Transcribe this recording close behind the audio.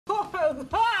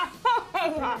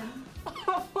My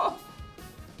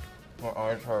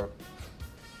eyes hurt.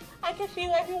 I can see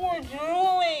that you were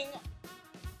drooling.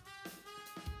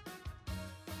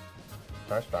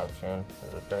 Can I stop soon?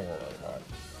 Because it's getting really hot.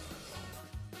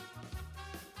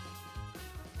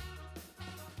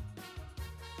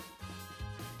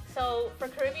 So for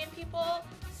Caribbean people,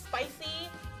 spicy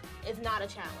is not a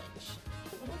challenge.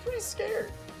 I'm pretty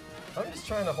scared. I'm just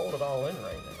trying to hold it all in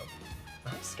right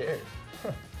now. I'm scared.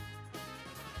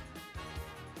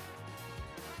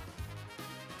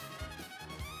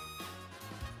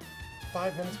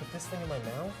 5 minutes with this thing in my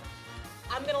mouth?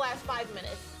 I'm gonna last 5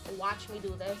 minutes. Watch me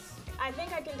do this. I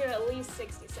think I can do at least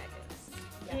 60 seconds.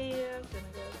 Yeah, I'm gonna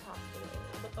go to the hospital.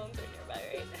 The phones are nearby,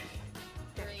 right?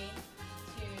 3,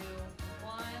 2,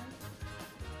 1.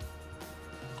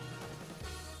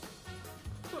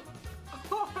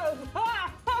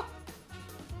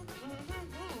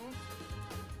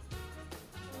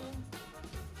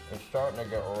 It's starting to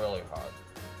get really hot.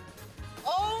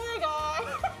 Oh my god!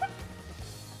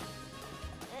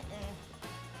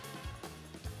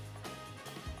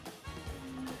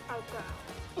 Oh god.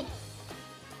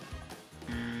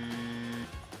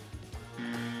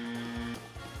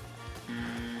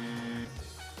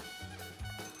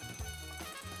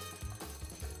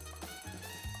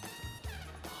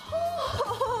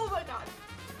 Oh my god.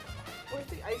 Where's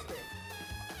the ice cream?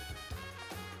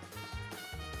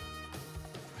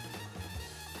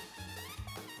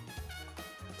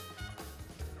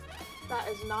 That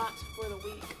is not for the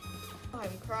weak.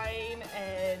 I'm crying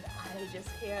and I just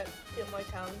can't feel my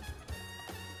tongue.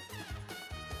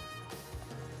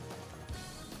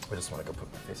 I just want to go put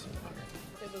my face in the water.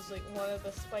 It was like one of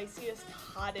the spiciest,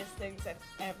 hottest things I've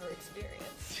ever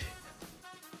experienced.